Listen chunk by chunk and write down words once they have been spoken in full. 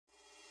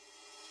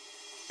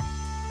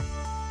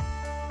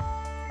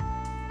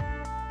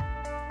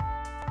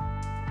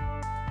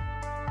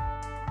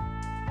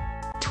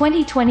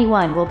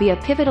2021 will be a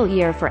pivotal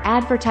year for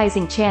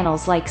advertising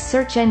channels like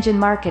search engine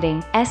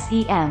marketing,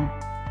 SEM.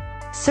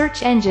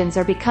 Search engines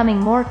are becoming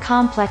more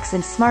complex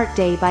and smart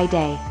day by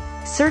day.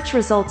 Search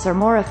results are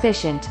more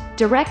efficient,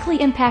 directly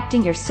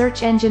impacting your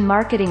search engine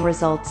marketing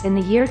results in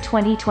the year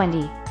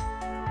 2020.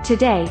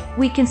 Today,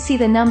 we can see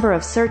the number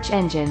of search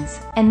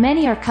engines, and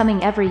many are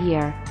coming every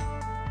year.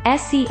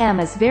 SEM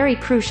is very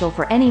crucial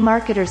for any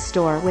marketer's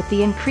store with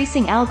the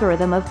increasing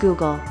algorithm of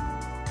Google.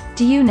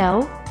 Do you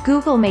know?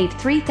 Google made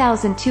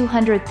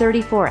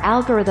 3,234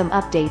 algorithm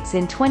updates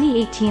in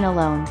 2018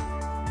 alone.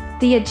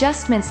 The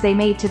adjustments they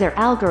made to their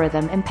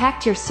algorithm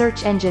impact your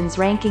search engine's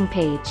ranking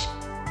page.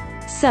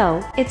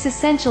 So, it's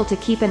essential to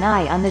keep an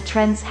eye on the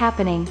trends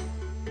happening.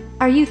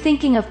 Are you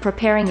thinking of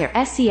preparing your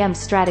SEM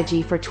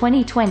strategy for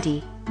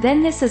 2020?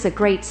 Then this is a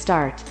great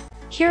start.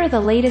 Here are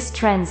the latest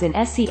trends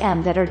in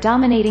SEM that are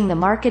dominating the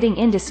marketing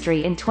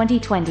industry in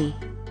 2020.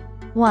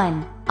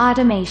 1.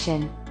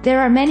 Automation. There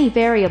are many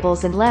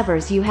variables and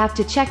levers you have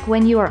to check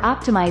when you are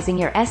optimizing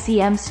your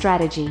SEM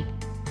strategy.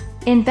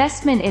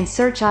 Investment in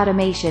search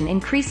automation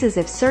increases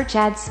if search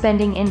ad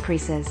spending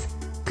increases.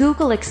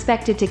 Google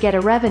expected to get a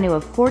revenue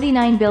of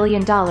 $49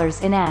 billion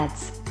in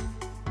ads.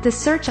 The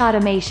search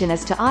automation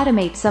is to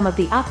automate some of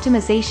the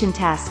optimization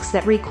tasks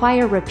that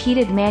require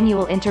repeated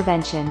manual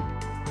intervention.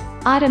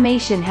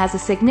 Automation has a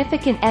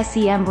significant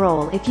SEM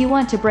role if you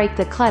want to break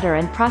the clutter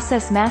and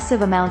process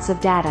massive amounts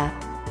of data.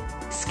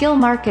 Skill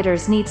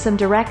marketers need some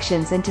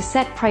directions and to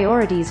set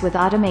priorities with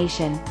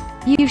automation.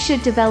 You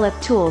should develop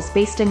tools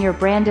based on your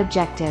brand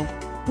objective.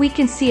 We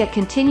can see a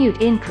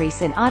continued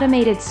increase in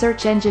automated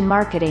search engine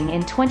marketing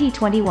in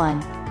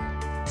 2021.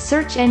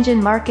 Search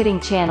engine marketing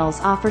channels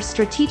offer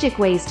strategic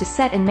ways to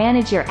set and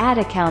manage your ad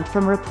account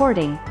from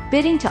reporting,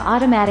 bidding to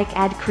automatic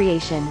ad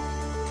creation.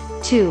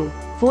 2.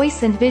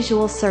 Voice and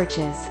visual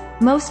searches.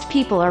 Most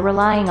people are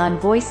relying on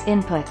voice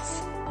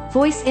inputs.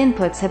 Voice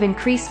inputs have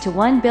increased to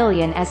 1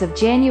 billion as of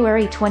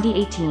January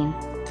 2018.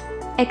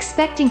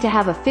 Expecting to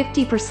have a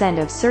 50%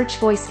 of search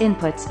voice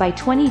inputs by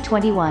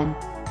 2021.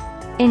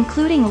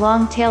 Including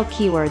long-tail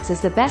keywords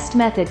is the best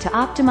method to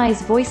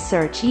optimize voice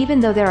search even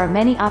though there are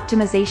many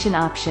optimization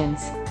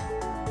options.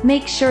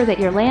 Make sure that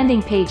your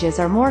landing pages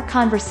are more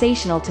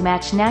conversational to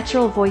match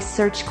natural voice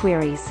search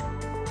queries.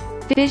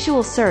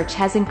 Visual search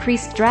has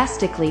increased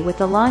drastically with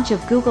the launch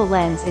of Google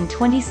Lens in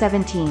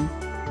 2017.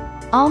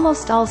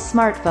 Almost all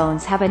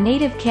smartphones have a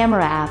native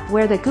camera app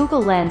where the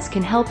Google Lens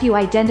can help you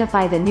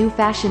identify the new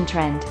fashion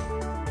trend.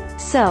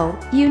 So,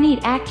 you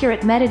need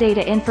accurate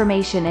metadata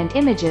information and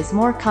images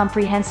more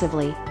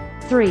comprehensively.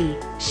 3.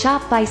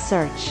 Shop by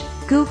search.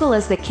 Google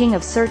is the king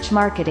of search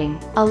marketing,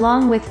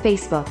 along with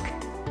Facebook.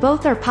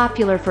 Both are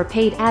popular for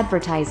paid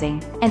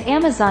advertising, and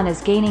Amazon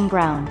is gaining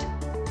ground.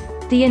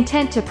 The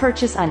intent to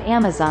purchase on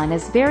Amazon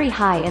is very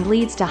high and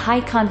leads to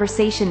high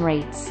conversion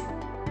rates.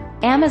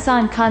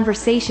 Amazon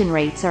conversion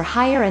rates are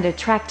higher and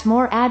attract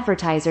more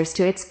advertisers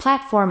to its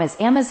platform as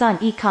Amazon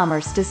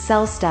e-commerce does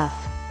sell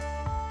stuff.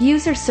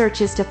 User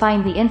searches to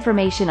find the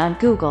information on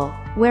Google,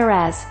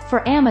 whereas,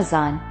 for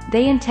Amazon,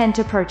 they intend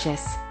to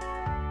purchase.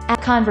 As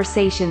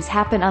conversations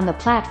happen on the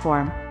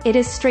platform, it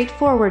is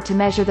straightforward to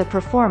measure the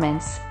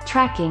performance,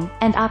 tracking,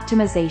 and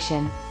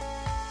optimization.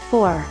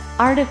 4.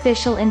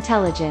 Artificial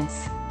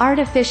intelligence.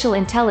 Artificial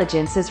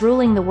intelligence is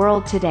ruling the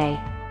world today.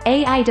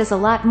 AI does a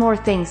lot more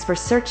things for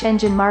search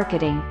engine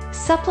marketing,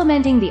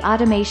 supplementing the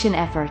automation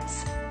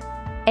efforts.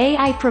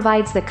 AI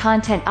provides the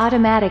content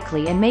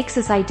automatically and makes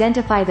us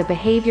identify the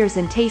behaviors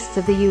and tastes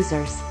of the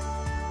users.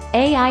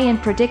 AI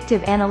and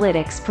predictive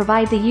analytics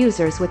provide the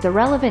users with the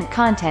relevant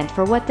content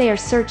for what they are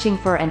searching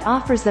for and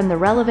offers them the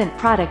relevant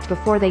product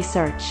before they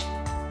search.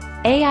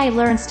 AI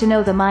learns to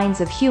know the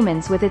minds of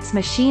humans with its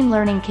machine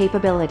learning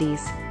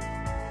capabilities.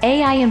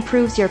 AI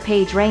improves your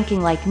page ranking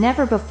like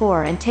never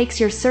before and takes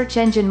your search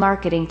engine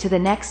marketing to the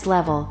next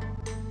level.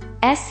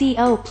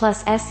 SEO plus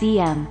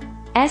SEM.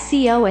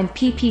 SEO and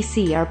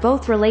PPC are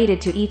both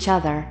related to each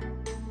other.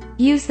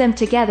 Use them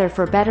together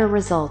for better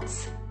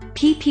results.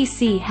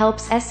 PPC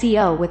helps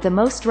SEO with the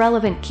most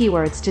relevant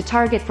keywords to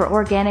target for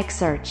organic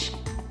search.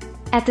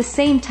 At the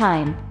same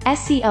time,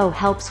 SEO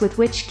helps with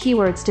which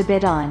keywords to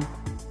bid on.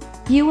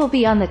 You will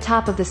be on the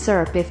top of the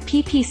SERP if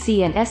PPC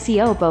and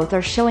SEO both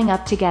are showing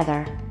up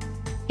together.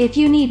 If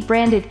you need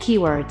branded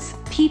keywords,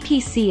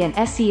 PPC and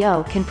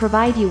SEO can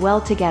provide you well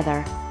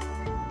together.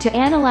 To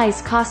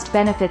analyze cost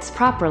benefits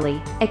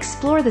properly,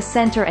 explore the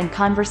center and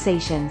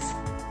conversations.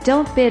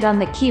 Don't bid on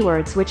the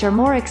keywords which are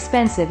more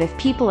expensive if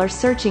people are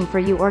searching for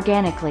you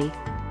organically.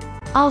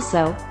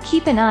 Also,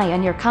 keep an eye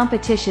on your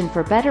competition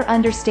for better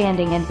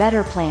understanding and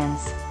better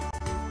plans.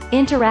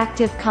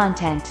 Interactive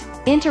content.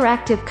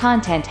 Interactive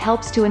content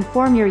helps to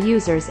inform your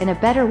users in a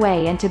better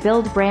way and to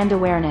build brand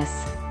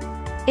awareness.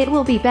 It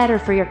will be better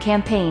for your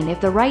campaign if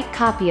the right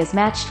copy is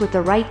matched with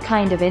the right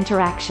kind of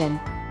interaction.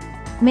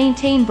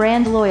 Maintain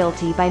brand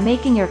loyalty by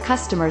making your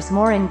customers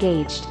more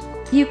engaged.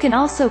 You can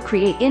also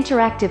create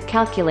interactive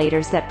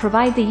calculators that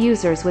provide the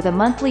users with a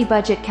monthly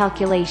budget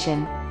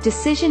calculation,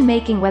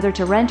 decision-making whether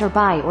to rent or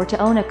buy or to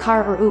own a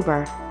car or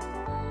Uber.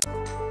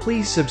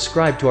 Please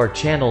subscribe to our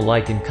channel,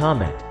 like and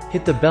comment.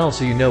 Hit the bell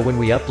so you know when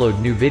we upload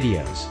new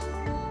videos.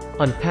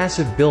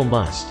 Onpassive Bill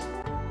must.